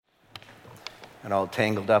Got all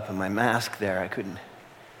tangled up in my mask there. I couldn't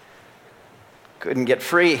get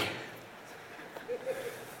free.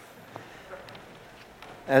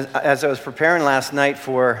 As I was preparing last night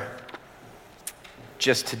for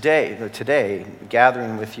just today,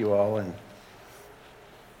 gathering with you all and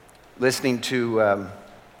listening to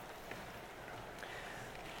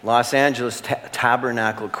Los Angeles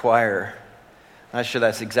Tabernacle Choir. Not sure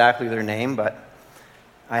that's exactly their name, but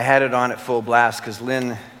I had it on at full blast because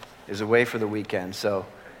Lynn is away for the weekend, so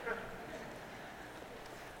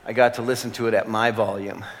I got to listen to it at my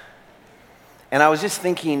volume. And I was just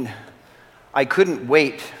thinking, I couldn't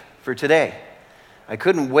wait for today. I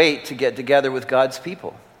couldn't wait to get together with God's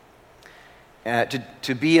people,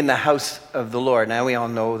 to be in the house of the Lord. Now we all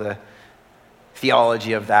know the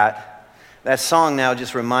theology of that. That song now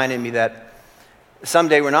just reminded me that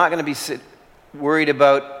someday we're not going to be worried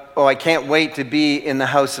about, I can't wait to be in the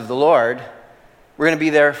house of the Lord. We're going to be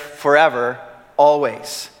there forever,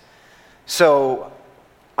 always. So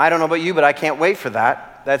I don't know about you, but I can't wait for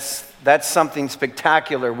that. That's something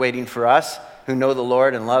spectacular waiting for us who know the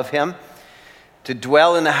Lord and love Him, to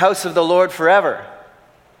dwell in the house of the Lord forever.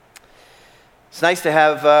 It's nice to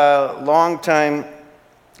have a longtime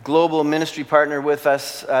global ministry partner with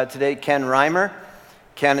us today, Ken Reimer.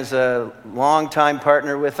 Ken is a longtime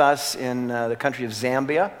partner with us in the country of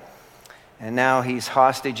Zambia, and now he's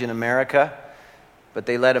hostage in America, but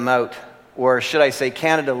they let him out, or should I say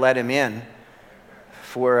Canada let him in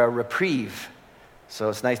for a reprieve. So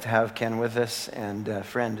it's nice to have Ken with us and a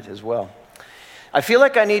friend as well. I feel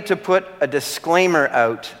like I need to put a disclaimer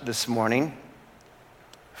out this morning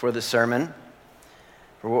for the sermon,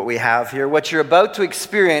 for what we have here. What you're about to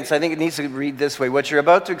experience, I think it needs to read this way. What you're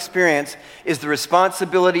about to experience is the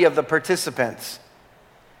responsibility of the participants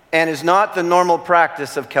and is not the normal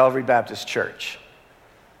practice of Calvary Baptist Church.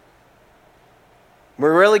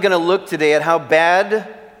 We're really going to look today at how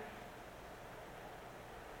bad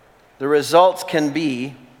the results can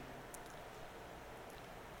be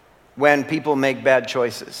when people make bad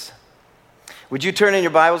choices. Would you turn in your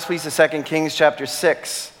Bibles, please, to 2 Kings chapter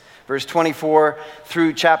 6, verse 24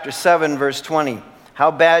 through chapter 7, verse 20. How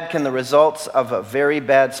bad can the results of a very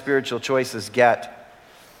bad spiritual choices get?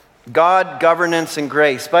 God, governance, and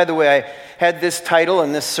grace. By the way, I had this title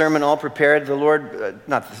and this sermon all prepared. The Lord,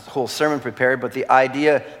 not the whole sermon prepared, but the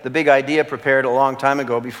big idea prepared a long time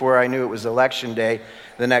ago before I knew it was election day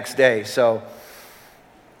the next day. So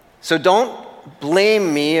don't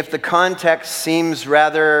blame me if the context seems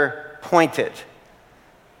rather pointed.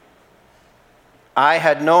 I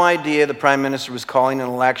had no idea the Prime Minister was calling an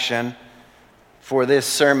election for this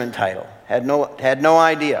sermon title. Had no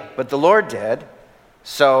idea, but the Lord did.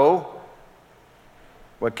 So,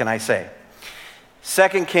 what can I say?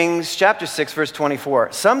 2 Kings chapter 6, verse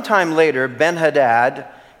 24. Sometime later, Ben-Hadad,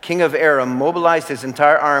 king of Aram, mobilized his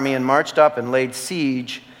entire army and marched up and laid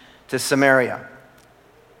siege to Samaria.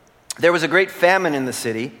 There was a great famine in the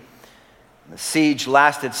city. The siege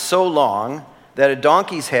lasted so long that a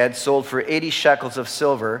donkey's head sold for 80 shekels of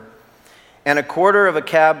silver and a quarter of a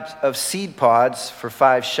cab of seed pods for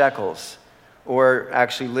 5 shekels, or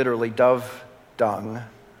actually literally dove dung.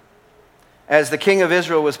 As the king of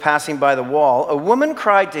Israel was passing by the wall, a woman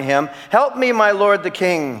cried to him, "Help me, my lord the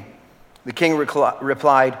king." The king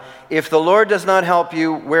replied, "If the Lord does not help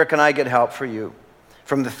you, where can I get help for you?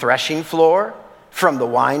 From the threshing floor? From the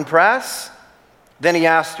winepress?" Then he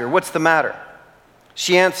asked her, "What's the matter?"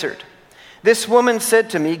 She answered, "This woman said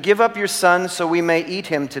to me, 'Give up your son so we may eat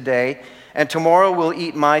him today, and tomorrow we'll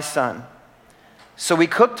eat my son.' So we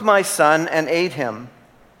cooked my son and ate him.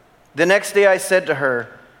 The next day I said to her,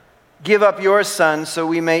 'Give up your son so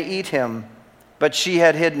we may eat him.' But she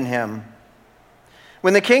had hidden him."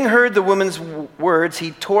 When the king heard the woman's words,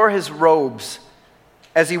 he tore his robes.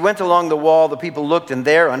 As he went along the wall, the people looked, and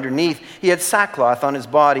there, underneath, he had sackcloth on his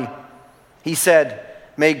body. He said,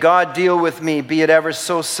 "May God deal with me, be it ever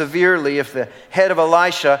so severely, if the head of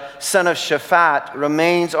Elisha, son of Shaphat,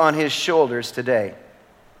 remains on his shoulders today."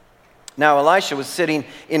 Now Elisha was sitting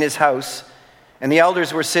in his house, and the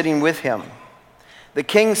elders were sitting with him. The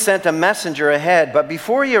king sent a messenger ahead, but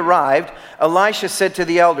before he arrived, Elisha said to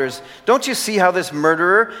the elders, "Don't you see how this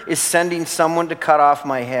murderer is sending someone to cut off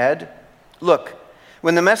my head? Look,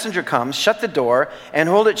 when the messenger comes, shut the door and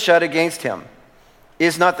hold it shut against him.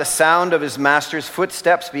 Is not the sound of his master's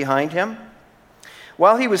footsteps behind him?"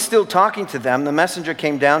 While he was still talking to them, the messenger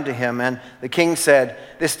came down to him, and the king said,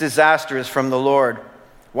 "This disaster is from the Lord.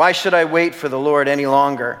 Why should I wait for the Lord any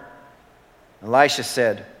longer?" Elisha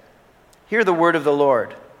said, "Hear the word of the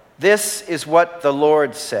Lord. This is what the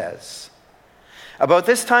Lord says. About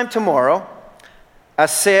this time tomorrow, a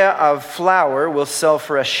seah of flour will sell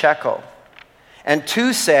for a shekel, and 2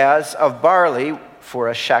 seahs of barley for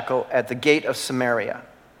a shekel at the gate of Samaria.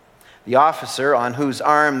 The officer on whose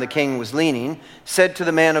arm the king was leaning said to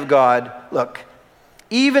the man of God, "Look,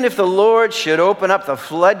 even if the Lord should open up the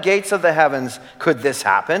floodgates of the heavens, could this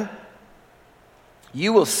happen?"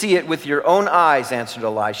 "You will see it with your own eyes," answered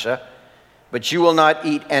Elisha, "but you will not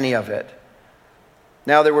eat any of it."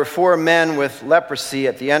 Now there were 4 men with leprosy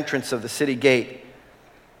at the entrance of the city gate.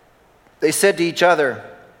 They said to each other,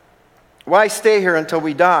 "Why stay here until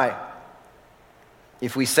we die?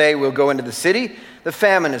 If we say we'll go into the city, the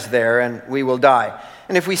famine is there and we will die.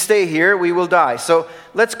 And if we stay here, we will die. So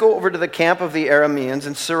let's go over to the camp of the Arameans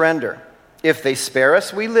and surrender. If they spare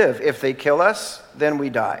us, we live. If they kill us, then we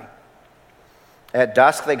die." At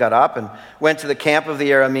dusk they got up and went to the camp of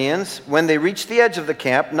the Arameans. When they reached the edge of the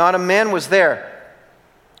camp, not a man was there.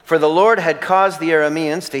 For the Lord had caused the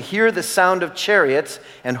Arameans to hear the sound of chariots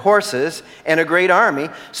and horses and a great army,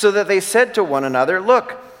 so that they said to one another,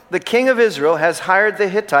 "Look, the king of Israel has hired the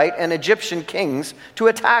Hittite and Egyptian kings to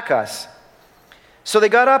attack us." So they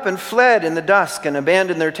got up and fled in the dusk and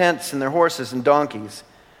abandoned their tents and their horses and donkeys.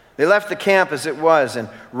 They left the camp as it was and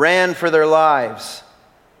ran for their lives.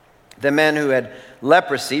 The men who had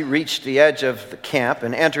leprosy reached the edge of the camp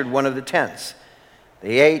and entered one of the tents.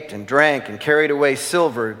 They ate and drank and carried away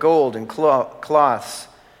silver, gold, and clothes,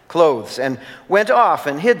 and went off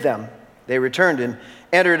and hid them. They returned and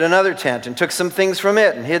entered another tent and took some things from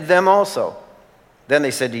it and hid them also. Then they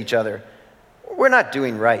said to each other, "We're not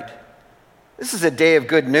doing right. This is a day of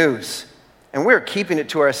good news, and we're keeping it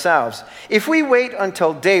to ourselves. If we wait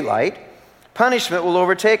until daylight, punishment will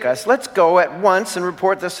overtake us. Let's go at once and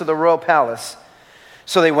report this to the royal palace."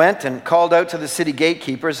 So they went and called out to the city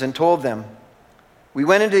gatekeepers and told them, "We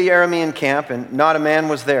went into the Aramean camp, and not a man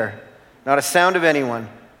was there, not a sound of anyone,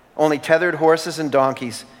 only tethered horses and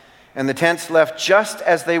donkeys, and the tents left just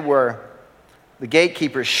as they were." The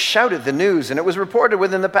gatekeepers shouted the news, and it was reported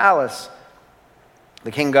within the palace.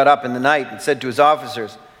 The king got up in the night and said to his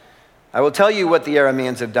officers, "I will tell you what the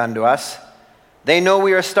Arameans have done to us. They know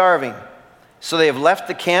we are starving, so they have left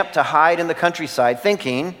the camp to hide in the countryside,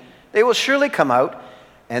 thinking they will surely come out,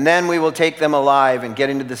 and then we will take them alive and get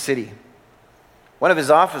into the city." One of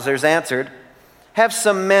his officers answered, "Have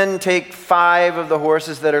some men take 5 of the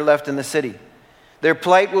horses that are left in the city. Their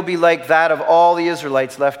plight will be like that of all the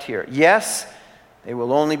Israelites left here. Yes, they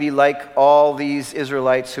will only be like all these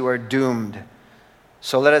Israelites who are doomed.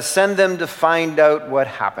 So let us send them to find out what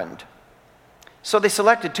happened." So they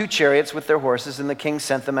selected 2 chariots with their horses, and the king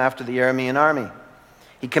sent them after the Aramean army.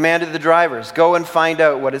 He commanded the drivers, "Go and find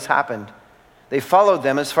out what has happened." They followed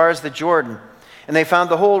them as far as the Jordan, and they found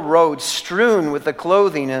the whole road strewn with the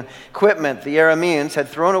clothing and equipment the Arameans had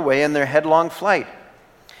thrown away in their headlong flight.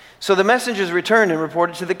 So the messengers returned and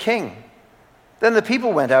reported to the king. Then the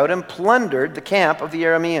people went out and plundered the camp of the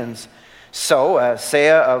Arameans. So a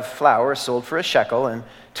seah of flour sold for a shekel, and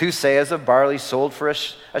 2 seahs of barley sold for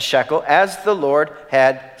a shekel, as the Lord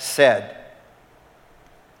had said.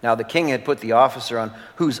 Now the king had put the officer on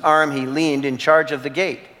whose arm he leaned in charge of the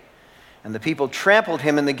gate. And the people trampled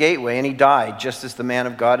him in the gateway, and he died, just as the man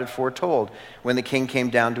of God had foretold, when the king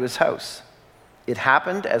came down to his house. It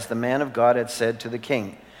happened as the man of God had said to the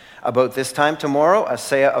king. About this time tomorrow, a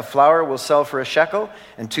seah of flour will sell for a shekel,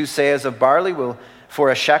 and 2 seahs of barley will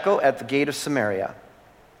for a shekel at the gate of Samaria.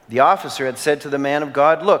 The officer had said to the man of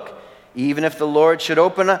God, "Look, even if the Lord should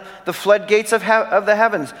open the floodgates of the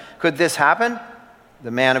heavens, could this happen?"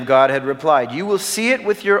 The man of God had replied, "You will see it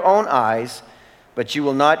with your own eyes, but you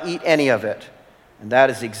will not eat any of it." And that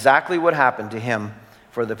is exactly what happened to him,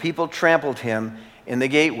 for the people trampled him in the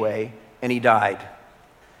gateway, and he died.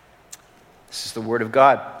 This is the word of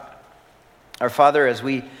God. Our Father, as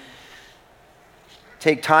we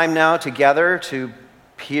take time now together to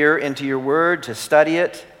peer into your word, to study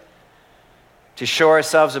it, to show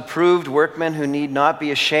ourselves approved workmen who need not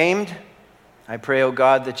be ashamed, I pray, O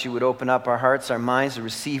God, that you would open up our hearts, our minds, to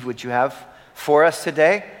receive what you have for us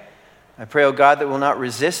today. I pray, O God, that we'll not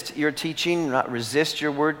resist your teaching, not resist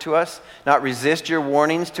your word to us, not resist your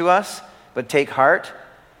warnings to us, but take heart,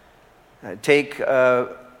 take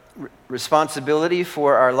responsibility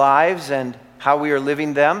for our lives and how we are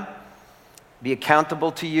living them, be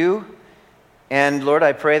accountable to you. And Lord,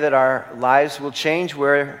 I pray that our lives will change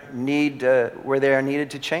where they are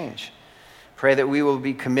needed to change. Pray that we will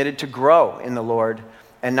be committed to grow in the Lord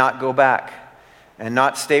and not go back and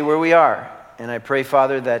not stay where we are. And I pray,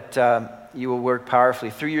 Father, that you will work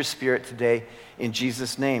powerfully through your Spirit today in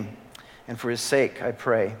Jesus' name. And for his sake, I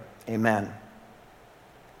pray. Amen.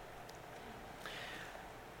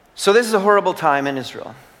 So this is a horrible time in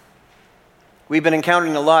Israel. We've been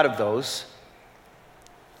encountering a lot of those.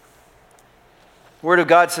 The Word of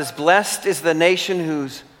God says, "Blessed is the nation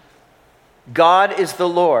whose God is the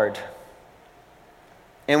Lord."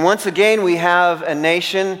 And once again, we have a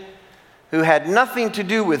nation who had nothing to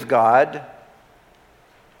do with God,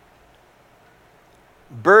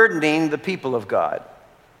 burdening the people of God.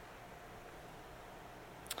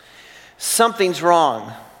 Something's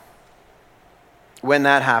wrong when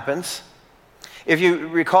that happens. If you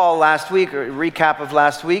recall last week, or recap of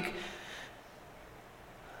last week,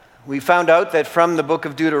 we found out that from the book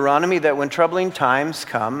of Deuteronomy that when troubling times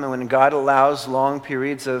come, and when God allows long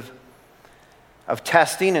periods of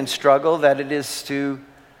testing and struggle, that it is to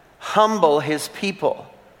humble his people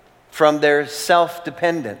from their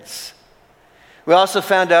self-dependence. We also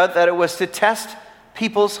found out that it was to test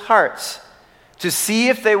people's hearts, to see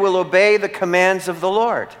if they will obey the commands of the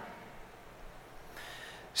Lord.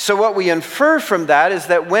 So what we infer from that is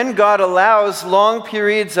that when God allows long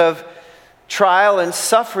periods of trial and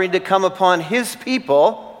suffering to come upon his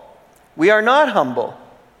people, we are not humble.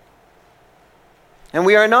 And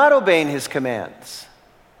we are not obeying his commands.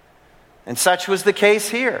 And such was the case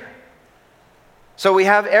here. So we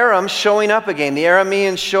have Aram showing up again. The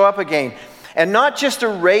Arameans show up again. And not just a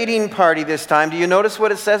raiding party this time. Do you notice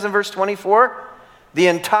what it says in verse 24? The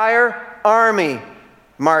entire army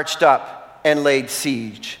marched up and laid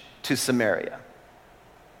siege to Samaria.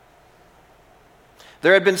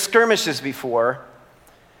 There had been skirmishes before,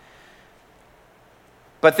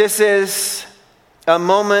 but this is a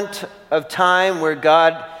moment of time where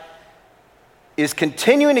God is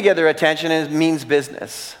continuing to get their attention and it means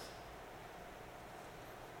business.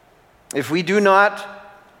 If we do not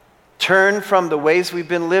turn from the ways we've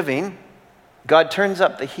been living, God turns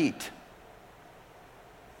up the heat.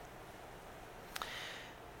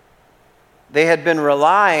 They had been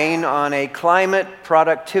relying on a climate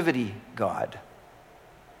productivity God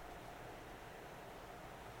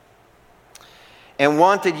and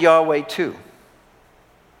wanted Yahweh too.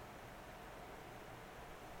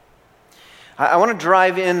 I want to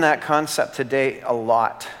drive in that concept today a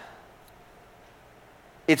lot.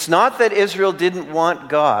 It's not that Israel didn't want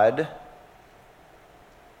God.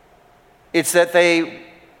 It's that they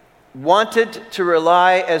wanted to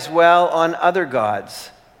rely as well on other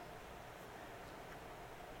gods.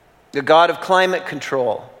 The God of climate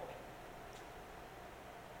control,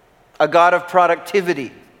 a God of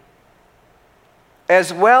productivity,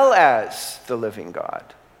 as well as the living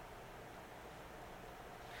God.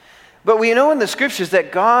 But we know in the scriptures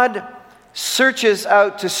that God searches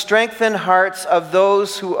out to strengthen hearts of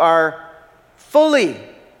those who are fully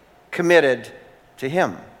committed to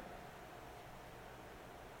him.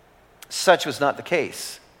 Such was not the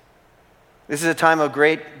case. This is a time of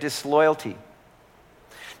great disloyalty.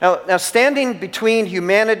 Now, standing between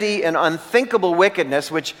humanity and unthinkable wickedness,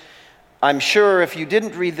 which I'm sure if you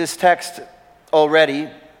didn't read this text already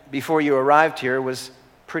before you arrived here was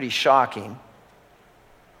pretty shocking.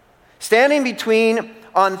 Standing between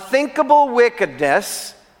unthinkable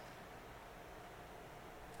wickedness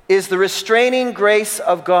is the restraining grace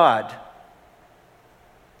of God.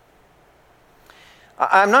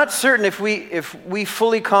 I'm not certain if we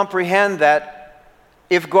fully comprehend that.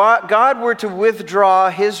 If God were to withdraw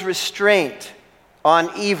his restraint on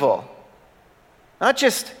evil, not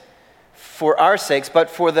just for our sakes, but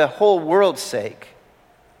for the whole world's sake,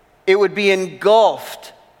 it would be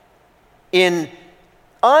engulfed in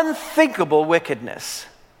unthinkable wickedness.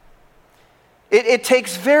 It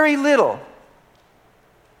takes very little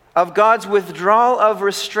of God's withdrawal of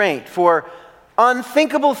restraint for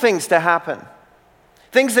unthinkable things to happen.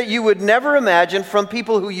 Things that you would never imagine from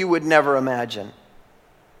people who you would never imagine.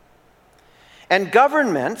 And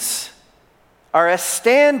governments are a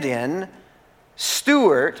stand-in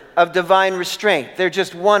steward of divine restraint. They're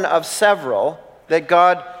just one of several that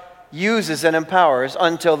God uses and empowers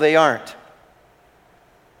until they aren't.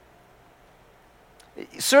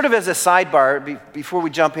 Sort of as a sidebar, before we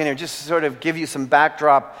jump in here, just to sort of give you some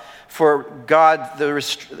backdrop for God,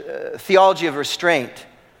 the theology of restraint.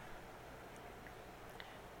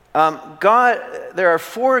 There are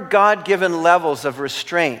 4 God-given levels of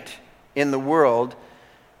restraint in the world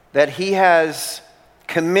that he has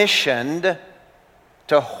commissioned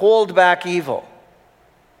to hold back evil.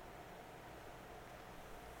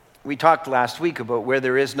 We talked last week about where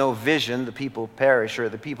there is no vision, the people perish, or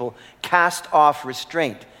the people cast off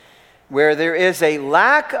restraint. Where there is a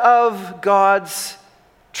lack of God's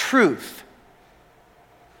truth,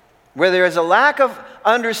 where there is a lack of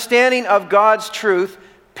understanding of God's truth,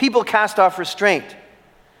 people cast off restraint.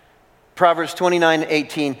 Proverbs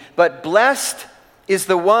 29:18. But blessed is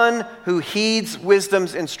the one who heeds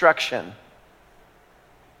wisdom's instruction.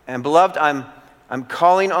 And beloved, I'm I'm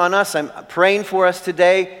calling on us, I'm praying for us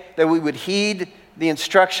today that we would heed the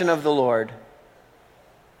instruction of the Lord.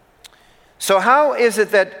 So how is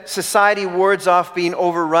it that society wards off being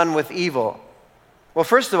overrun with evil? Well,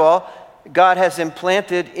 first of all, God has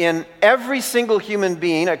implanted in every single human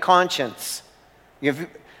being a conscience. We're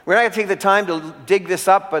not going to take the time to dig this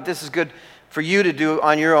up, but this is good for you to do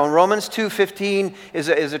on your own. Romans 2:15 is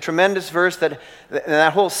a tremendous verse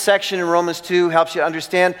that whole section in Romans 2 helps you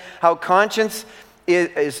understand how conscience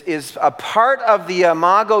is a part of the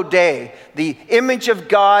imago Dei, the image of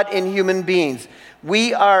God in human beings.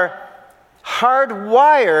 We are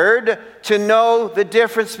hardwired to know the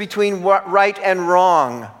difference between right and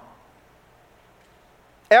wrong.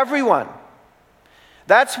 Everyone.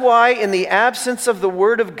 That's why in the absence of the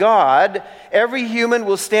Word of God, every human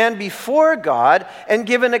will stand before God and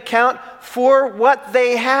give an account for what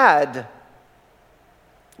they had,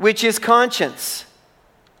 which is conscience.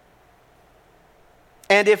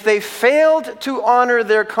 And if they failed to honor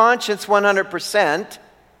their conscience 100%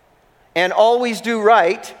 and always do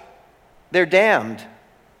right, they're damned.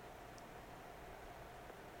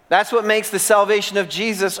 That's what makes the salvation of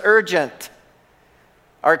Jesus urgent.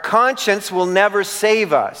 Our conscience will never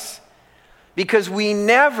save us because we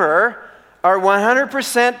never are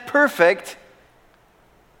 100% perfect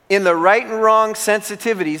in the right and wrong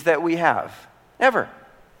sensitivities that we have. Never.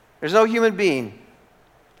 There's no human being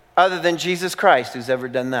other than Jesus Christ who's ever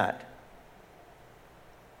done that.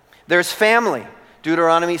 There's family.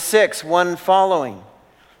 Deuteronomy 6, 1 following.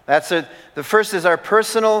 The first is our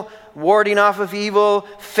personal warding off of evil.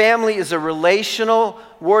 Family is a relational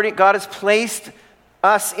warding. God has placed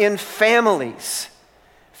us in families.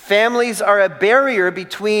 Families are a barrier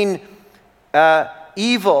between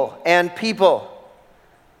evil and people.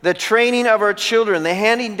 The training of our children, the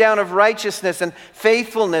handing down of righteousness and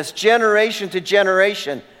faithfulness, generation to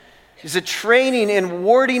generation, is a training in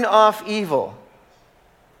warding off evil.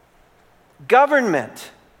 Government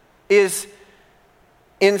is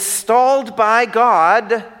installed by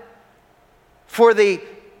God for the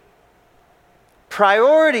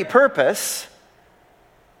priority purpose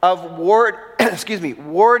of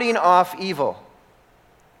warding off evil.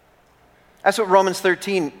 That's what Romans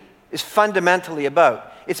 13 is fundamentally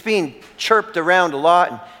about. It's being chirped around a lot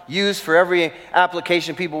and used for every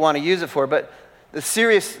application people want to use it for, but the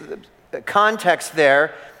serious context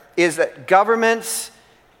there is that governments,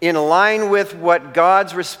 in line with what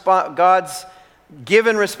God's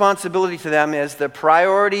given responsibility to them is, the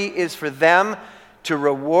priority is for them to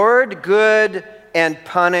reward good and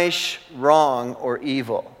punish wrong or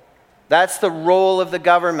evil. That's the role of the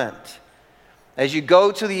government. As you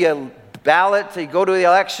go to the ballot, you go to the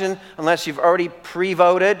election, unless you've already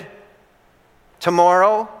pre-voted,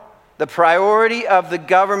 tomorrow, the priority of the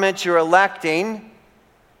government you're electing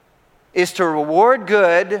is to reward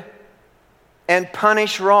good and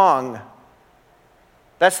punish wrong.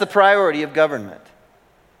 That's the priority of government.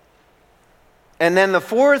 And then the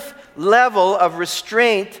fourth level of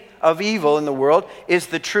restraint of evil in the world is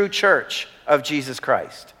the true church of Jesus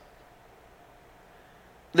Christ.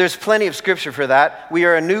 There's plenty of scripture for that. We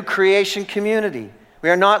are a new creation community. We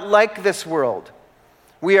are not like this world.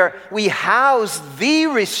 We house the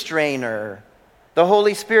restrainer, the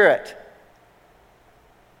Holy Spirit.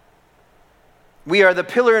 We are the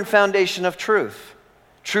pillar and foundation of truth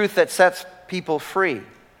that sets people free.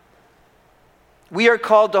 We are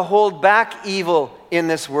called to hold back evil in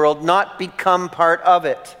this world, not become part of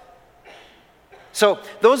it. So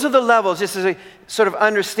those are the levels, just as we sort of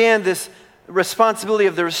understand this responsibility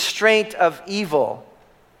of the restraint of evil.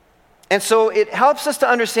 And so it helps us to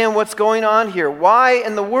understand what's going on here. Why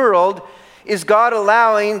in the world is God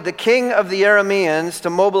allowing the king of the Arameans to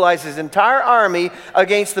mobilize his entire army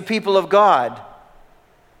against the people of God?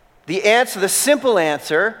 The simple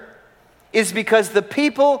answer, is because the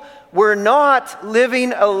people were not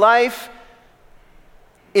living a life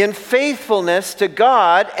in faithfulness to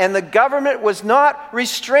God, and the government was not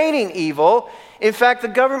restraining evil. In fact, the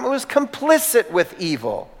government was complicit with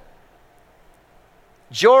evil.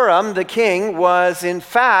 Joram, the king, was in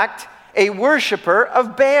fact a worshiper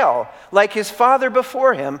of Baal, like his father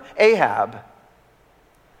before him, Ahab.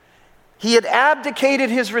 He had abdicated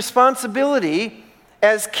his responsibility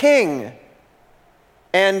as king,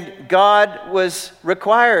 and God was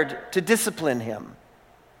required to discipline him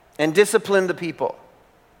and discipline the people.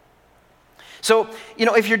 So,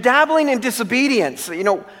 if you're dabbling in disobedience,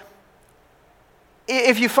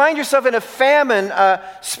 if you find yourself in a famine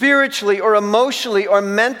spiritually or emotionally or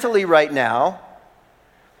mentally right now,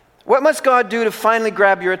 what must God do to finally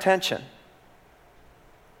grab your attention?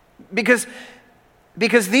 Because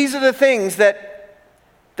these are the things that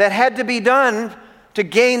that had to be done to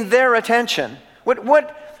gain their attention.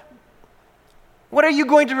 What are you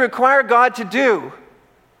going to require God to do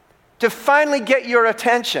to finally get your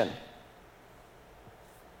attention?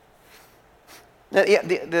 Now,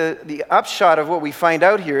 the upshot of what we find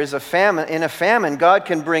out here is in a famine, God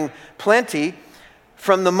can bring plenty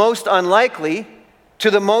from the most unlikely to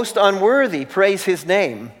the most unworthy. Praise his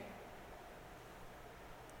name.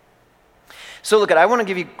 So look, I want to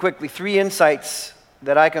give you quickly 3 insights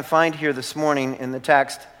that I can find here this morning in the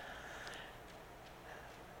text.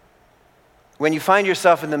 When you find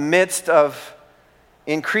yourself in the midst of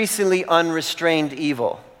increasingly unrestrained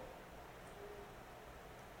evil.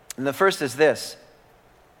 And the first is this: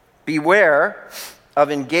 beware of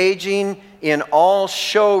engaging in all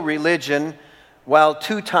show religion while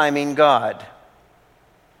two-timing God.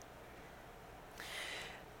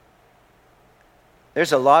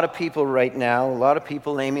 There's a lot of people right now, a lot of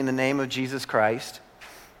people naming the name of Jesus Christ,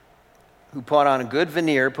 who put on a good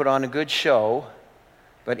veneer, put on a good show,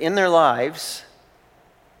 but in their lives,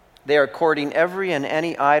 they are courting every and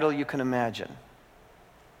any idol you can imagine.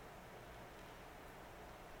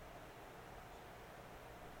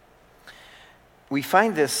 We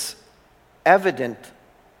find this evidently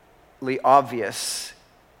obvious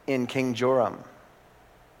in King Joram.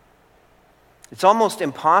 It's almost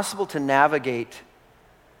impossible to navigate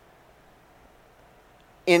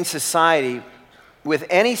in society with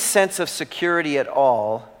any sense of security at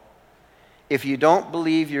all if you don't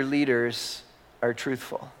believe your leaders are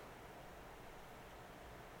truthful.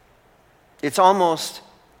 It's almost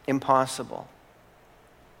impossible.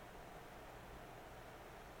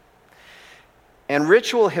 And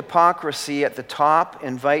ritual hypocrisy at the top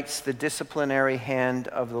invites the disciplinary hand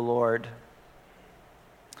of the Lord.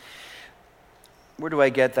 Where do I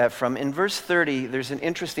get that from? In verse 30, there's an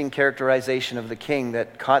interesting characterization of the king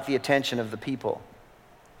that caught the attention of the people.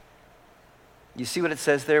 You see what it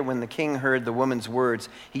says there? When the king heard the woman's words,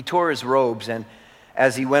 he tore his robes, and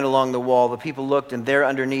as he went along the wall, the people looked, and there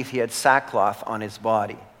underneath he had sackcloth on his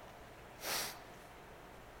body.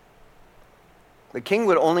 The king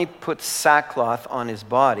would only put sackcloth on his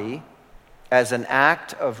body as an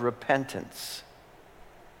act of repentance.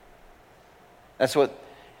 That's what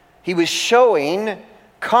he was showing,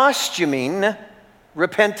 costuming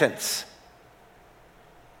repentance.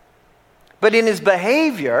 But in his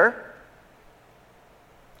behavior,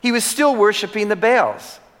 he was still worshiping the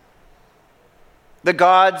Baals, the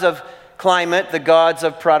gods of climate, the gods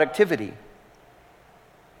of productivity.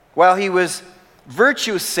 While he was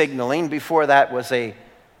virtue signaling, before that was a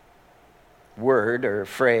word or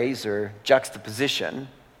phrase or juxtaposition,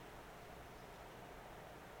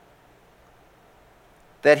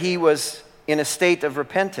 that he was in a state of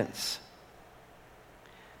repentance.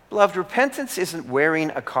 Beloved, repentance isn't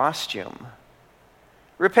wearing a costume.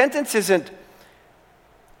 Repentance isn't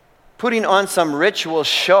putting on some ritual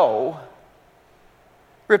show.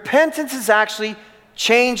 Repentance is actually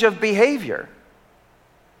change of behavior.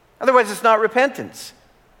 Otherwise, it's not repentance.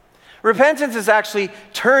 Repentance is actually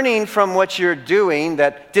turning from what you're doing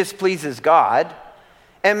that displeases God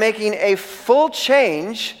and making a full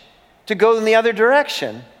change to go in the other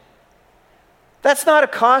direction. That's not a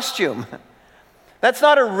costume. That's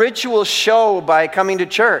not a ritual show by coming to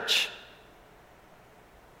church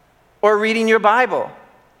or reading your Bible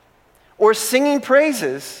or singing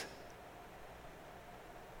praises.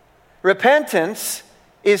 Repentance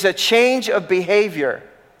is a change of behavior.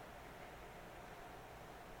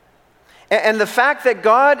 And the fact that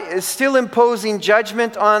God is still imposing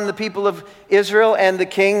judgment on the people of Israel and the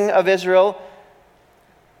king of Israel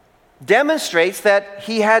demonstrates that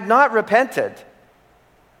he had not repented.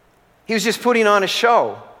 He was just putting on a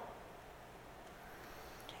show.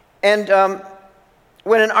 And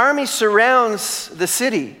when an army surrounds the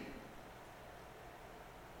city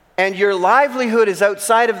and your livelihood is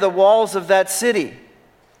outside of the walls of that city,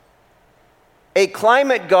 a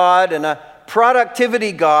climate god and a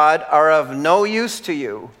productivity god are of no use to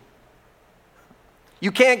you.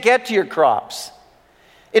 You can't get to your crops.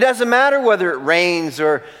 It doesn't matter whether it rains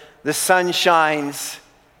or the sun shines.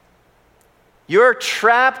 You're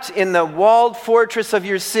trapped in the walled fortress of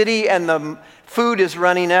your city and the food is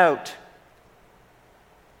running out.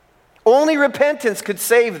 Only repentance could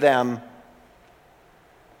save them,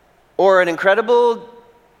 or an incredible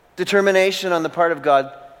determination on the part of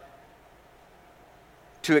God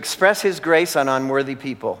to express his grace on unworthy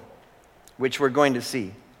people, which we're going to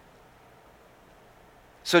see.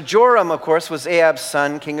 So Joram, of course, was Ahab's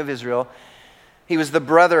son, king of Israel. He was the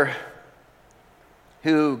brother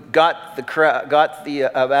who got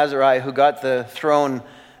of Azariah, who got the throne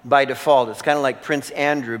by default. It's kind of like Prince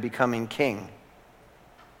Andrew becoming king.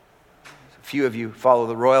 a few of you follow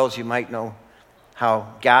the Royals, you might know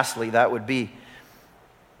how ghastly that would be.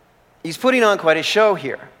 He's putting on quite a show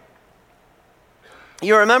here.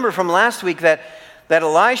 You remember from last week that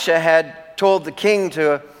Elisha had told the king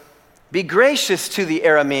to be gracious to the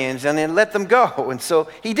Arameans and then let them go, and so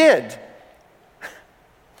he did.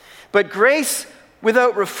 But grace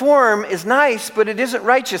without reform is nice, but it isn't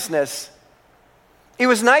righteousness. It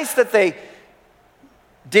was nice that they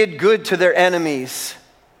did good to their enemies.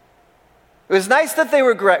 It was nice that they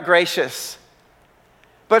were gracious.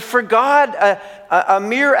 But for God, a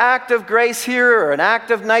mere act of grace here or an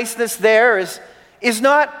act of niceness there is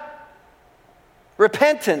not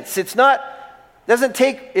repentance. It's not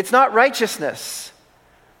righteousness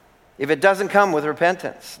if it doesn't come with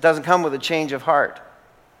repentance. It doesn't come with a change of heart.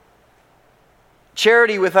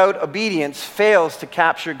 Charity without obedience fails to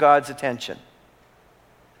capture God's attention.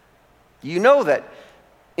 You know that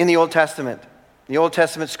in the Old Testament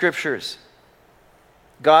scriptures,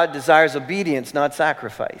 God desires obedience, not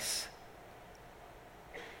sacrifice.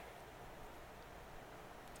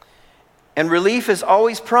 And relief is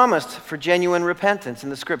always promised for genuine repentance in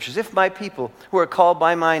the scriptures. If my people who are called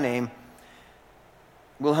by my name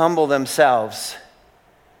will humble themselves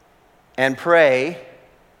and pray,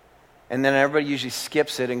 and then everybody usually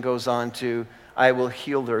skips it and goes on to, I will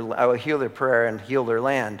heal their prayer and heal their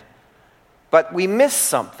land. But we miss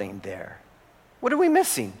something there. What are we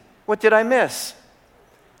missing? What did I miss?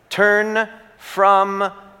 Turn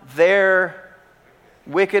from their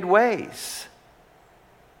wicked ways.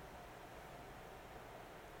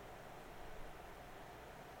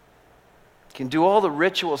 You can do all the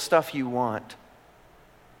ritual stuff you want.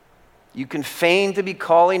 You can feign to be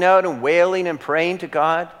calling out and wailing and praying to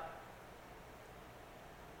God.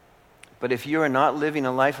 But if you are not living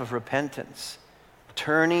a life of repentance,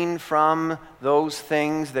 turning from those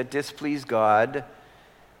things that displease God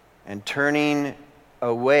and turning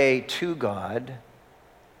away to God,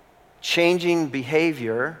 changing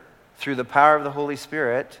behavior through the power of the Holy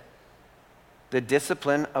Spirit, the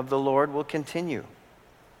discipline of the Lord will continue.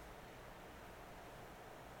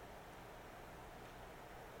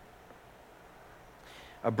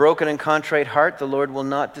 A broken and contrite heart the Lord will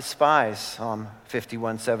not despise, Psalm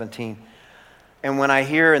 51:17. And when I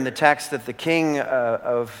hear in the text that the king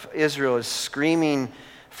of Israel is screaming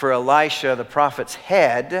for Elisha, the prophet's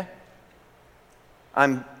head,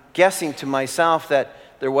 I'm guessing to myself that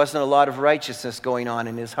there wasn't a lot of righteousness going on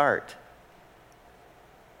in his heart.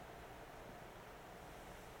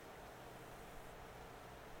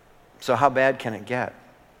 So how bad can it get?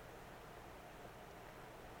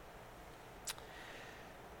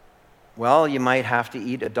 Well, you might have to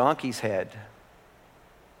eat a donkey's head,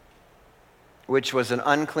 which was an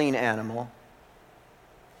unclean animal,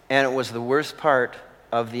 and it was the worst part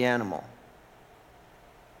of the animal.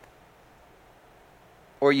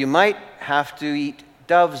 Or you might have to eat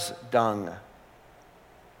dove's dung.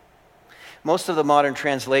 Most of the modern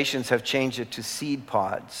translations have changed it to seed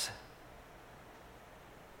pods.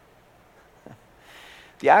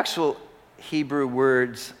 The actual Hebrew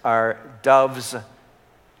words are dove's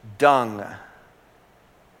dung.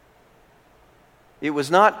 It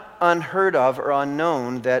was not unheard of or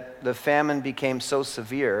unknown that the famine became so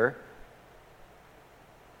severe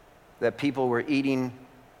that people were eating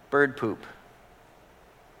bird poop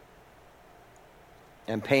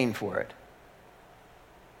and paying for it.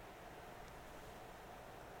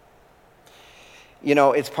 You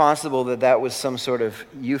know, it's possible that that was some sort of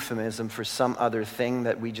euphemism for some other thing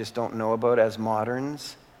that we just don't know about as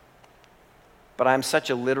moderns. But I'm such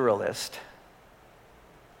a literalist,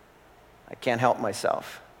 I can't help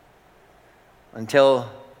myself. Until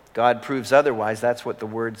God proves otherwise, that's what the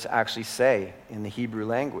words actually say in the Hebrew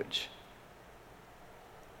language.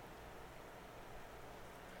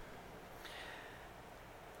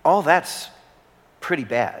 All that's pretty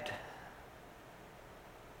bad.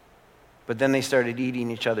 But then they started eating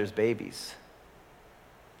each other's babies.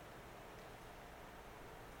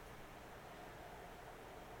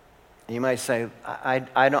 You might say,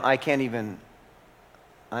 I can't even,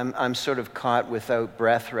 I'm sort of caught without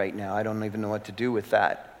breath right now. I don't even know what to do with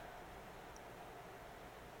that.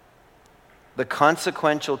 The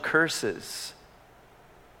consequential curses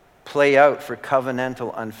play out for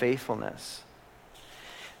covenantal unfaithfulness.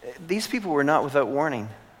 These people were not without warning.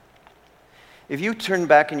 If you turn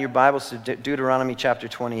back in your Bibles to Deuteronomy chapter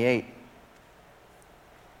 28,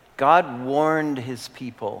 God warned his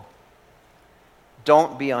people,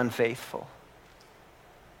 don't be unfaithful.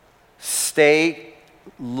 Stay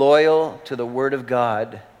loyal to the Word of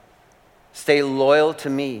God. Stay loyal to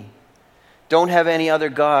me. Don't have any other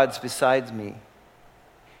gods besides me.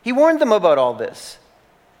 He warned them about all this.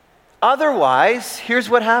 Otherwise, here's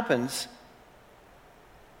what happens.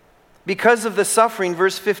 Because of the suffering,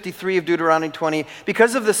 verse 53 of Deuteronomy 20,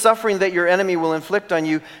 because of the suffering that your enemy will inflict on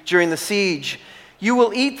you during the siege, you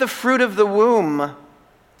will eat the fruit of the womb,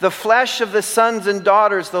 the flesh of the sons and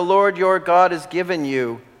daughters the Lord your God has given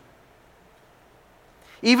you.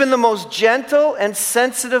 Even the most gentle and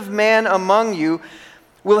sensitive man among you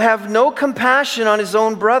will have no compassion on his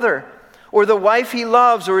own brother, or the wife he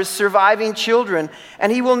loves, or his surviving children,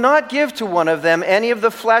 and he will not give to one of them any of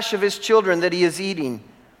the flesh of his children that he is eating.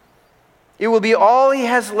 It will be all he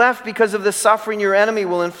has left because of the suffering your enemy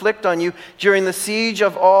will inflict on you during the siege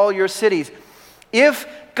of all your cities. If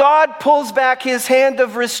God pulls back his hand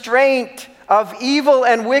of restraint of evil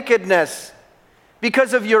and wickedness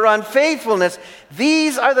because of your unfaithfulness,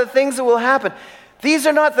 these are the things that will happen. These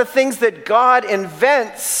are not the things that God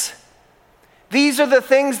invents. These are the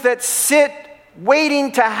things that sit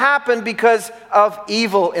waiting to happen because of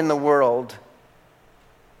evil in the world.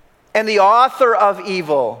 And the author of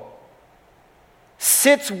evil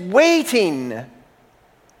sits waiting.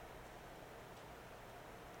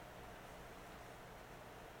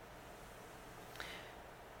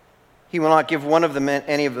 He will not give one of them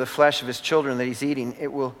any of the flesh of his children that he's eating.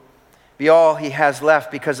 It will be all he has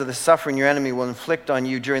left because of the suffering your enemy will inflict on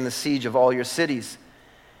you during the siege of all your cities.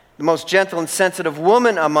 The most gentle and sensitive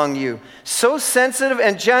woman among you, so sensitive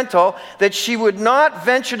and gentle that she would not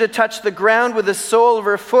venture to touch the ground with the sole of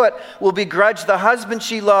her foot, will begrudge the husband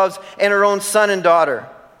she loves and her own son and daughter,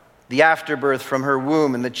 the afterbirth from her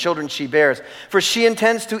womb and the children she bears. For she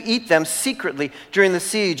intends to eat them secretly during the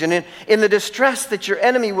siege and in the distress that your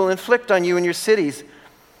enemy will inflict on you in your cities.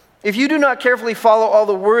 If you do not carefully follow all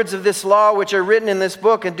the words of this law which are written in this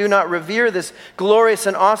book and do not revere this glorious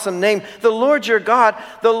and awesome name, the Lord your God,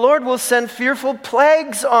 the Lord will send fearful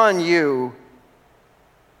plagues on you.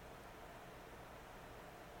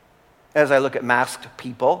 As I look at masked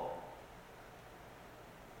people,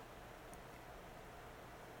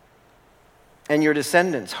 and your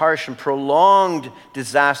descendants, harsh and prolonged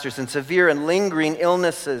disasters and severe and lingering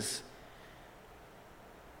illnesses.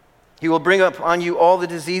 He will bring upon you all the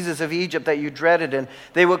diseases of Egypt that you dreaded, and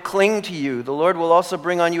they will cling to you. The Lord will also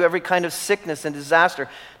bring on you every kind of sickness and disaster,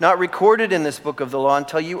 not recorded in this book of the law,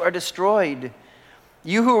 until you are destroyed.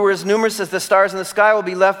 You who were as numerous as the stars in the sky will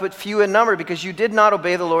be left but few in number, because you did not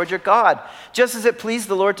obey the Lord your God. Just as it pleased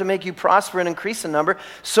the Lord to make you prosper and increase in number,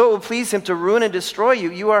 so it will please him to ruin and destroy you.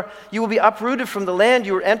 You will be uprooted from the land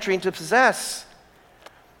you are entering to possess.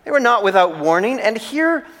 They were not without warning, and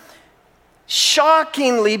here,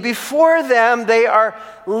 shockingly, before them, they are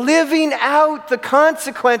living out the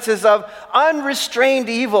consequences of unrestrained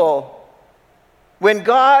evil. When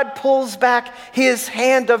God pulls back his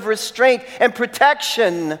hand of restraint and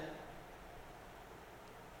protection.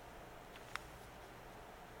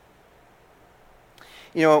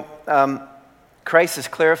 You know, crisis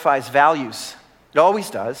clarifies values. It always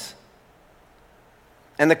does.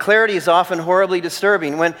 And the clarity is often horribly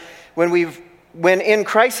disturbing. When in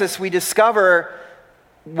crisis we discover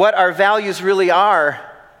what our values really are.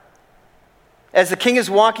 As the king is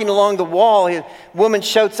walking along the wall, a woman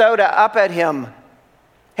shouts out up at him,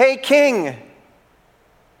 "Hey, king,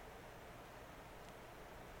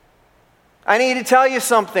 I need to tell you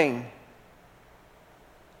something."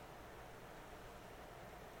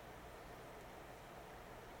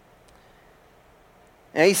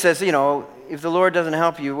 And he says, you know, if the Lord doesn't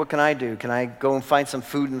help you, what can I do? Can I go and find some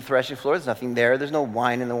food in the threshing floor? There's nothing there. There's no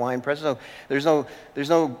wine in the wine press. There's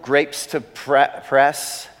no grapes to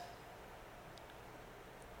press.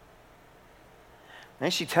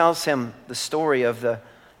 And she tells him the story of the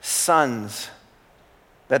sons,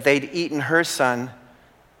 that they'd eaten her son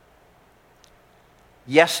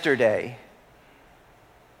yesterday,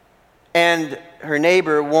 and her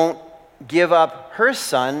neighbor won't give up her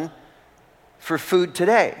son for food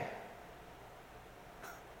today.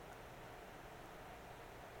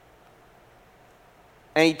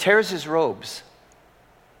 And he tears his robes.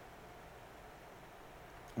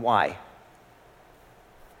 Why?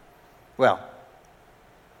 Well,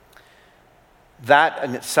 that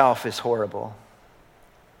in itself is horrible.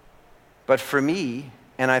 But for me,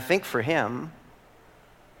 and I think for him,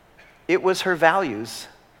 it was her values.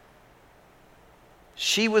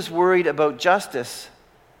 She was worried about justice.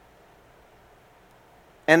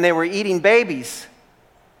 And they were eating babies.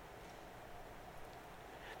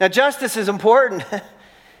 Now, justice is important,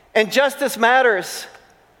 and justice matters.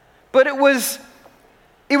 But it was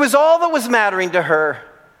all that was mattering to her.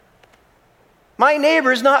 My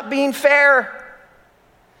neighbor's not being fair.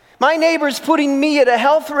 My neighbor's putting me at a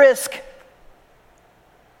health risk.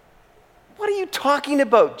 What are you talking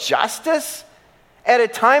about? Justice? At a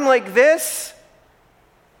time like this,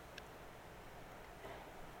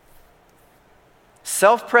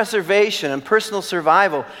 self-preservation and personal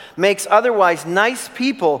survival makes otherwise nice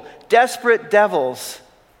people desperate devils.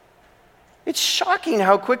 It's shocking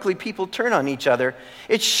how quickly people turn on each other.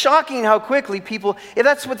 It's shocking how quickly people,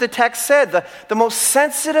 that's what the text said, the most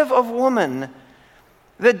sensitive of women,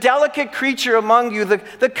 the delicate creature among you,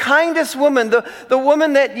 the kindest woman, the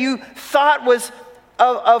woman that you thought was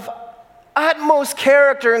of utmost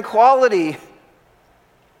character and quality,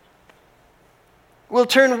 will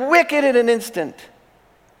turn wicked in an instant.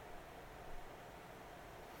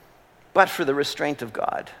 But for the restraint of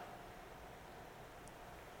God.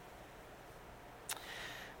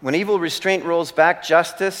 When evil restraint rolls back,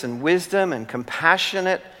 justice and wisdom and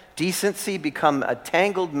compassionate decency become a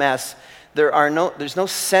tangled mess. There's no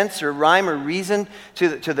sense or rhyme or reason to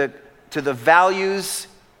the values,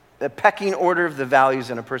 the pecking order of the values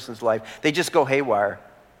in a person's life. They just go haywire.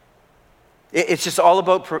 It's just all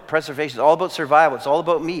about preservation. It's all about survival. It's all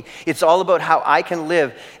about me. It's all about how I can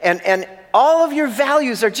live. And all of your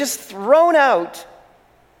values are just thrown out.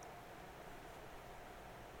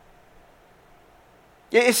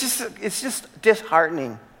 It's just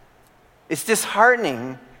disheartening. It's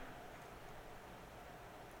disheartening.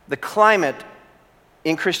 The climate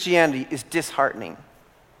in Christianity is disheartening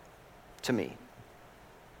to me.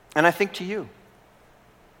 And I think to you.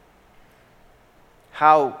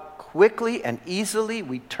 How quickly and easily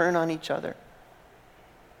we turn on each other.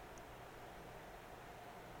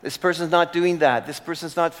 This person's not doing that. This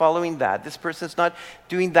person's not following that. This person's not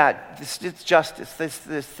doing that. It's justice.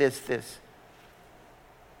 This.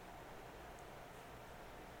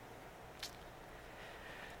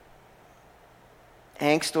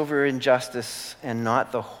 Angst over injustice and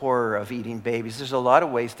not the horror of eating babies. There's a lot of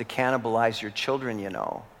ways to cannibalize your children,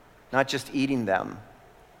 not just eating them.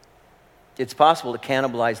 It's possible to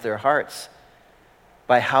cannibalize their hearts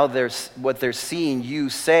by what they're seeing you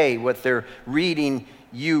say, what they're reading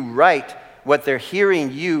you write, what they're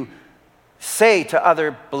hearing you say to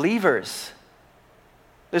other believers.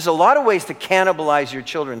 There's a lot of ways to cannibalize your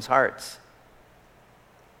children's hearts.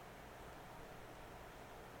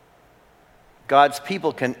 God's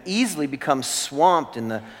people can easily become swamped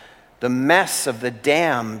in the mess of the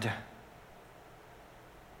damned.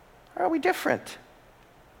 Or are we different?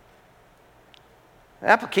 An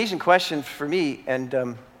application question for me,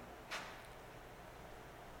 and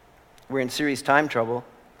we're in serious time trouble.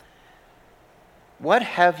 What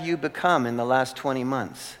have you become in the last 20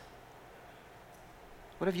 months?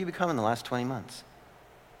 What have you become in the last 20 months?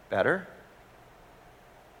 Better?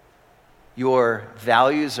 Your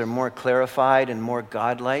values are more clarified and more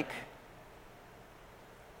godlike?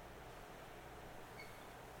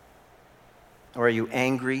 Or are you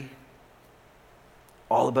angry?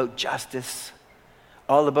 All about justice?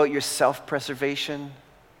 All about your self-preservation?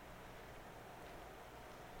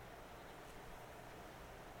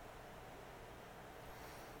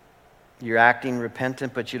 You're acting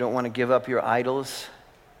repentant, but you don't want to give up your idols?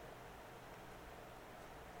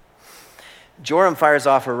 Joram fires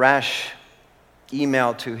off a rash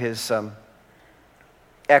email to his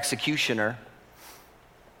executioner.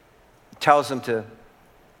 Tells him to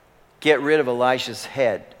get rid of Elisha's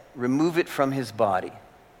head, remove it from his body.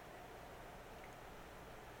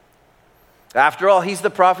 After all, he's the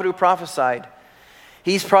prophet who prophesied.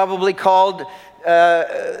 He's probably called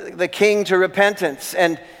the king to repentance,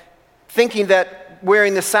 and thinking that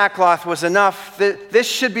wearing the sackcloth was enough, this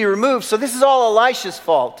should be removed. So this is all Elisha's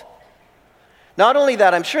fault. Not only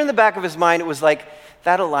that, I'm sure in the back of his mind it was like,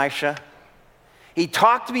 that Elisha, he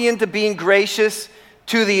talked me into being gracious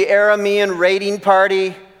to the Aramean raiding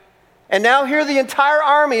party, and now here the entire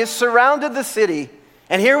army has surrounded the city,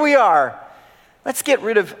 and here we are. Let's get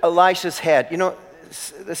rid of Elisha's head.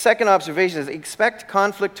 The second observation is expect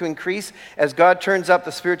conflict to increase as God turns up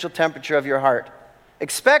the spiritual temperature of your heart.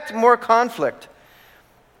 Expect more conflict.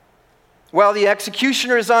 While the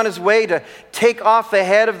executioner is on his way to take off the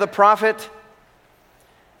head of the prophet,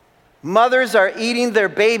 mothers are eating their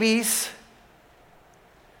babies.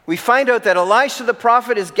 We find out that Elisha the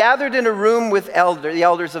prophet is gathered in a room with the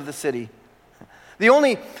elders of the city. The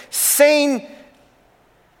only sane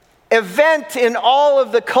event in all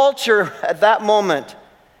of the culture at that moment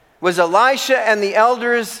was Elisha and the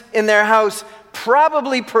elders in their house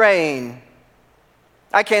probably praying.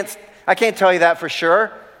 I can't tell you that for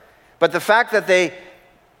sure, but the fact that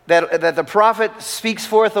that the prophet speaks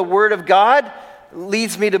forth a word of God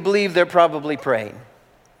leads me to believe they're probably praying,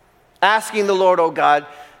 asking the Lord, oh God,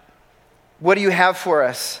 what do you have for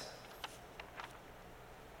us?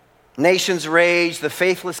 Nations rage, the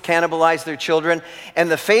faithless cannibalize their children, and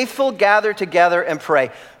the faithful gather together and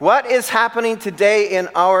pray. What is happening today in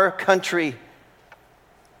our country?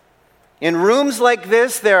 In rooms like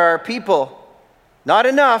this, there are people, not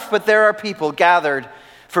enough, but there are people gathered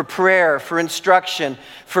for prayer, for instruction,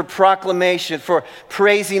 for proclamation, for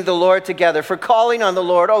praising the Lord together, for calling on the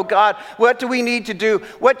Lord. Oh God, what do we need to do?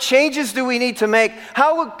 What changes do we need to make?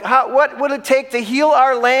 What would it take to heal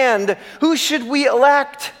our land? Who should we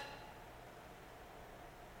elect?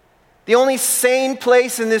 The only sane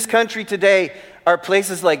place in this country today are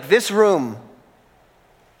places like this room.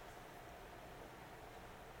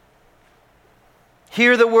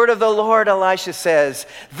 Hear the word of the Lord, Elisha says.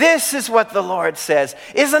 This is what the Lord says.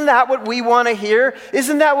 Isn't that what we want to hear?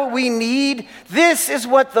 Isn't that what we need? This is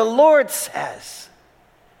what the Lord says.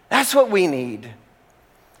 That's what we need.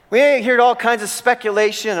 We hear all kinds of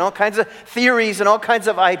speculation and all kinds of theories and all kinds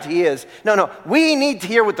of ideas. No, we need to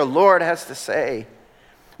hear what the Lord has to say.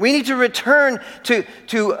 We need to return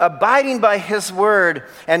to abiding by His word.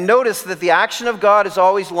 And notice that the action of God is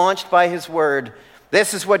always launched by His word.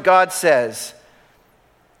 This is what God says.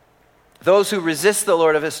 Those who resist the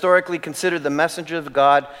Lord have historically considered the messenger of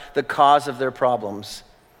God the cause of their problems.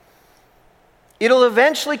 It'll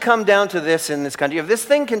eventually come down to this in this country. If this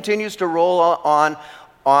thing continues to roll on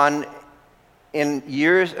in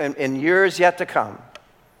years yet to come,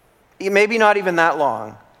 maybe not even that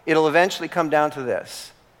long, it'll eventually come down to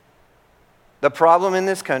this. The problem in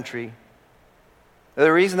this country,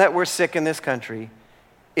 the reason that we're sick in this country,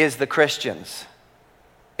 is the Christians.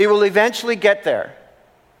 It will eventually get there.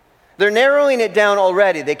 They're narrowing it down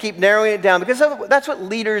already. They keep narrowing it down because that's what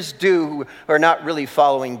leaders do who are not really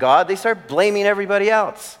following God. They start blaming everybody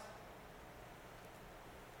else.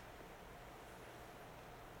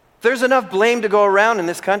 There's enough blame to go around in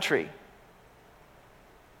this country.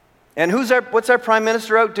 And what's our prime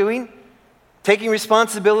minister out doing? Taking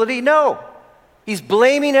responsibility? No. He's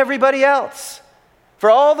blaming everybody else for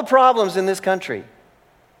all the problems in this country.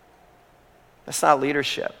 That's not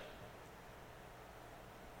leadership.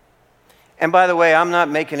 And by the way, I'm not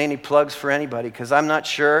making any plugs for anybody because I'm not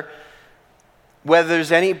sure whether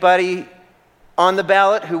there's anybody on the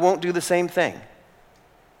ballot who won't do the same thing.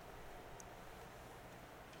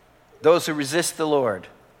 Those who resist the Lord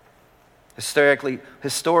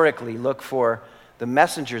historically look for the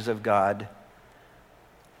messengers of God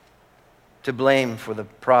to blame for the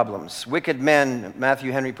problems. Wicked men,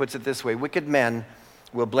 Matthew Henry puts it this way, wicked men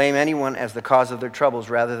will blame anyone as the cause of their troubles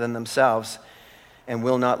rather than themselves and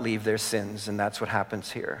will not leave their sins. And that's what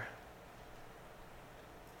happens here.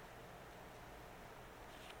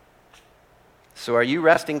 So are you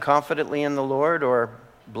resting confidently in the Lord or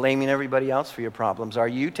blaming everybody else for your problems? Are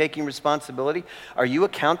you taking responsibility? Are you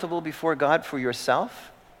accountable before God for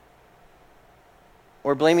yourself?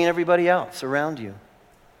 Or blaming everybody else around you?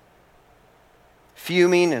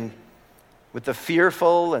 Fuming and with the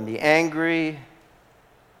fearful and the angry.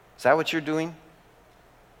 Is that what you're doing?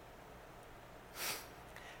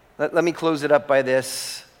 Let me close it up by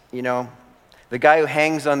this. The guy who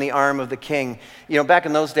hangs on the arm of the king. Back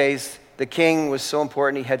in those days, the king was so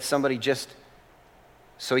important, he had somebody just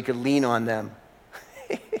so he could lean on them.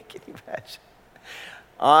 Can you imagine?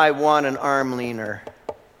 I want an arm leaner.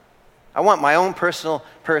 I want my own personal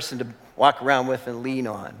person to walk around with and lean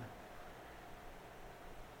on.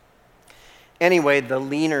 Anyway, the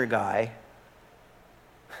leaner guy,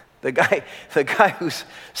 the guy whose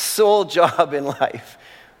sole job in life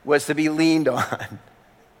was to be leaned on,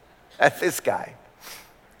 that's this guy.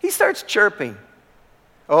 He starts chirping.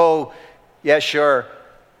 Oh, yeah, sure.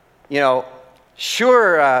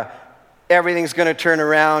 Everything's going to turn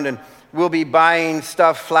around and we'll be buying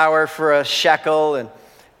flour for a shekel and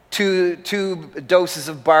two doses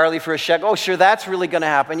of barley for a shekel. Oh, sure, that's really going to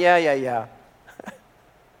happen. Yeah.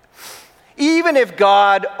 Even if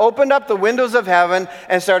God opened up the windows of heaven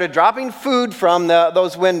and started dropping food from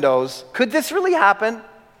those windows, could this really happen?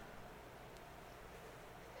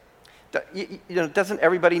 Doesn't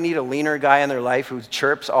everybody need a leaner guy in their life who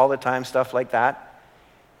chirps all the time, stuff like that?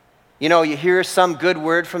 You hear some good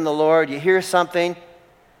word from the Lord, you hear something.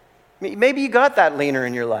 Maybe you got that leaner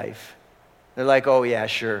in your life. They're like, oh yeah,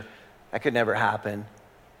 sure, that could never happen.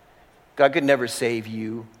 God could never save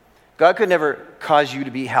you. God could never cause you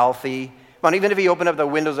to be healthy. But even if He opened up the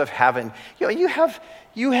windows of heaven, you have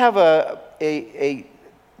a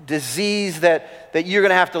disease that you're going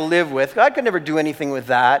to have to live with. God could never do anything with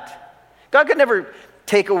that. God could never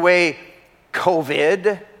take away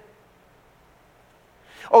COVID.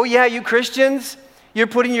 Oh yeah, you Christians, you're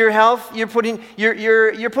putting your health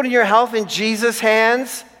in Jesus'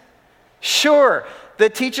 hands. Sure, the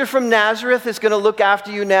teacher from Nazareth is going to look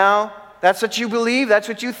after you now? That's what you believe? That's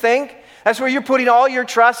what you think? That's where you're putting all your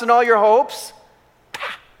trust and all your hopes?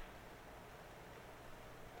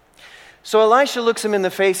 So Elisha looks him in the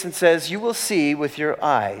face and says, you will see with your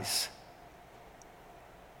eyes,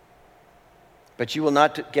 but you will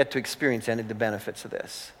not get to experience any of the benefits of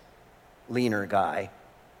this. Leaner guy.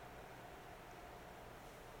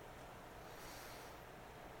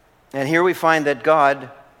 And here we find that God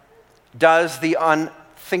does the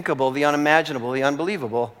unthinkable, the unimaginable, the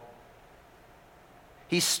unbelievable.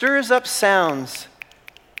 He stirs up sounds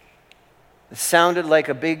that sounded like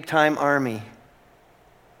a big-time army.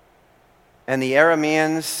 And the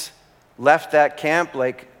Arameans left that camp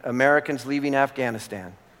like Americans leaving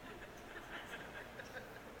Afghanistan.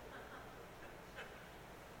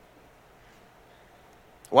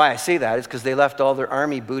 Why I say that is because they left all their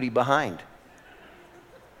army booty behind.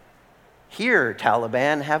 Here,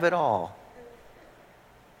 Taliban, have it all.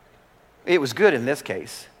 It was good in this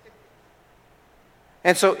case.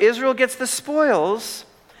 And so Israel gets the spoils,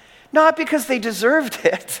 not because they deserved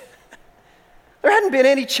it. There hadn't been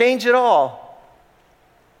any change at all.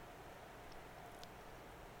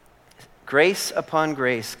 Grace upon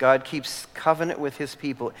grace, God keeps covenant with his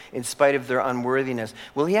people in spite of their unworthiness.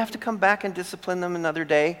 Will he have to come back and discipline them another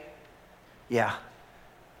day? Yeah.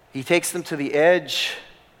 He takes them to the edge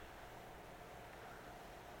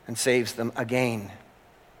and saves them again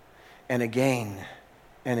and again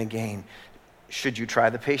and again. Should you try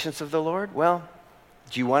the patience of the Lord? Well,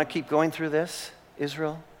 do you want to keep going through this,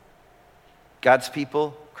 Israel? God's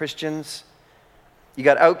people, Christians? You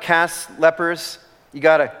got outcasts, lepers. You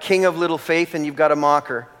got a king of little faith, and you've got a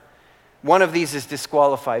mocker. One of these is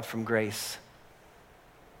disqualified from grace.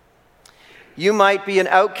 You might be an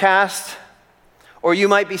outcast, or you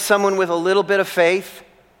might be someone with a little bit of faith.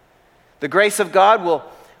 The grace of God will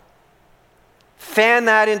fan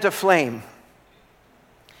that into flame.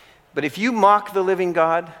 But if you mock the living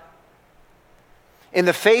God, in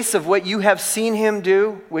the face of what you have seen him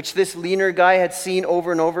do, which this leaner guy had seen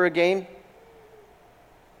over and over again,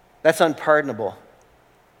 that's unpardonable.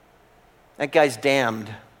 That guy's damned.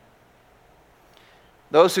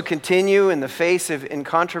 Those who continue in the face of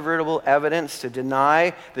incontrovertible evidence to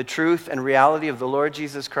deny the truth and reality of the Lord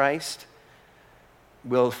Jesus Christ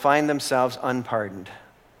will find themselves unpardoned.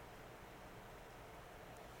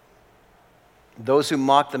 Those who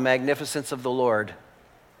mock the magnificence of the Lord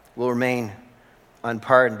will remain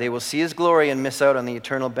unpardoned. They will see his glory and miss out on the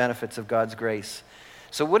eternal benefits of God's grace.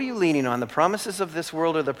 So what are you leaning on, the promises of this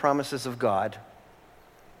world or the promises of God?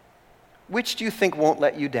 Which do you think won't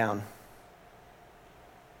let you down?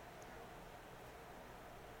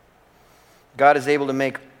 God is able to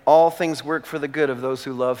make all things work for the good of those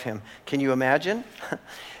who love him. Can you imagine?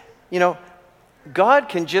 God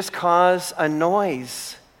can just cause a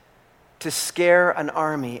noise to scare an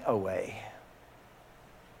army away.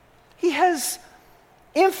 He has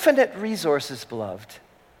infinite resources, beloved,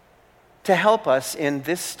 to help us in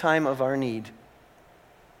this time of our need.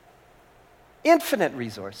 Infinite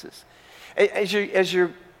resources. As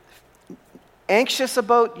you're anxious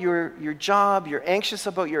about your job, you're anxious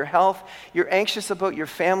about your health, you're anxious about your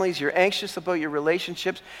families, you're anxious about your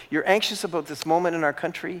relationships, you're anxious about this moment in our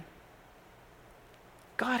country,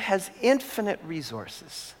 God has infinite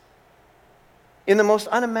resources in the most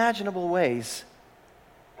unimaginable ways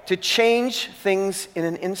to change things in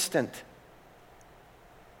an instant.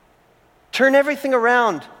 Turn everything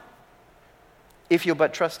around if you'll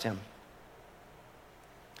but trust him.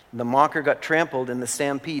 The mocker got trampled in the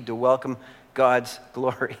stampede to welcome God's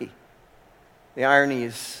glory. The irony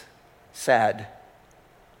is sad.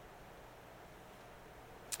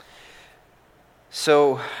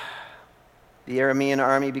 So, the Aramean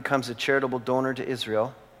army becomes a charitable donor to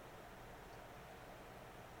Israel.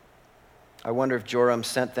 I wonder if Joram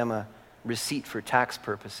sent them a receipt for tax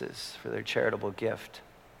purposes for their charitable gift.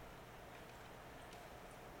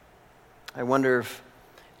 I wonder if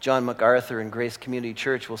John MacArthur and Grace Community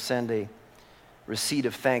Church will send a receipt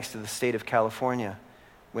of thanks to the state of California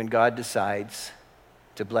when God decides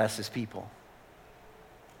to bless his people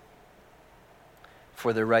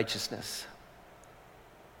for their righteousness.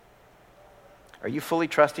 Are you fully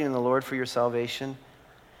trusting in the Lord for your salvation?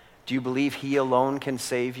 Do you believe he alone can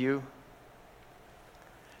save you?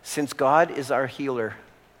 Since God is our healer,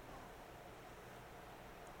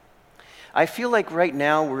 I feel like right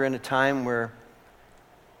now we're in a time where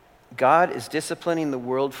God is disciplining the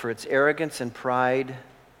world for its arrogance and pride,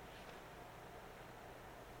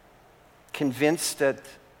 convinced that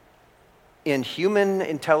in human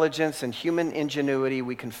intelligence and human ingenuity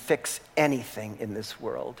we can fix anything in this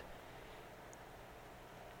world.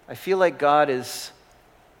 I feel like God is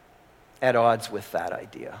at odds with that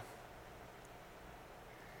idea.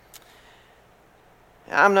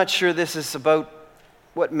 I'm not sure this is about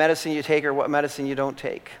what medicine you take or what medicine you don't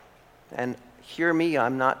take. And hear me,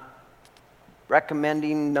 I'm not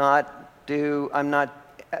recommending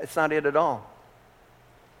it's not it at all.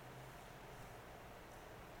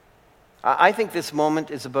 I think this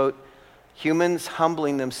moment is about humans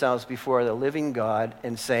humbling themselves before the living God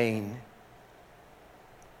and saying,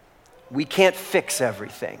 we can't fix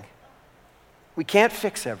everything. We can't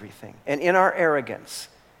fix everything. And in our arrogance,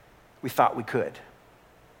 we thought we could.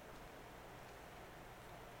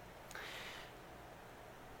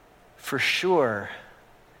 For sure,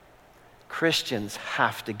 Christians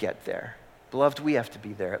have to get there. Beloved, we have to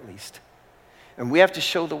be there at least. And we have to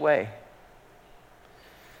show the way.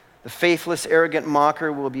 The faithless, arrogant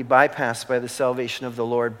mocker will be bypassed by the salvation of the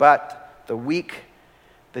Lord, but the weak,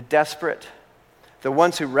 the desperate, the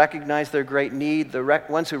ones who recognize their great need, the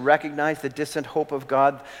ones who recognize the distant hope of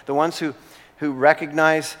God, the ones who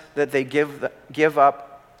recognize that they give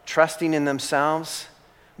up trusting in themselves,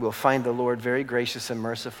 will find the Lord very gracious and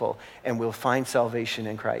merciful, and will find salvation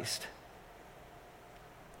in Christ.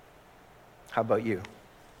 How about you?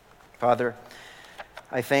 Father,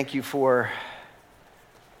 I thank you for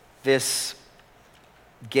this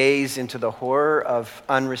gaze into the horror of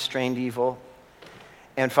unrestrained evil.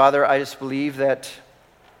 And Father, I just believe that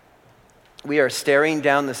we are staring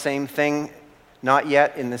down the same thing, not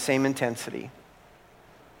yet in the same intensity.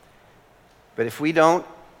 But if we don't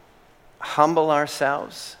humble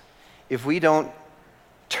ourselves, if we don't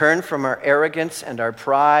turn from our arrogance and our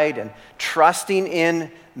pride and trusting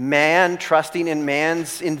in man, trusting in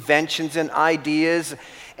man's inventions and ideas,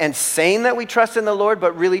 and saying that we trust in the Lord,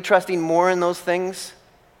 but really trusting more in those things,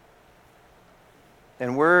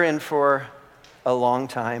 then we're in for a long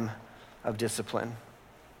time of discipline.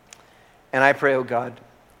 And I pray, oh God,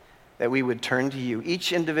 that we would turn to you.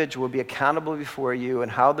 Each individual will be accountable before you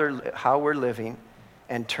and how we're living,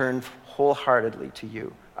 and turn wholeheartedly to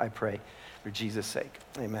you, I pray, for Jesus' sake.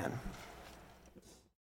 Amen.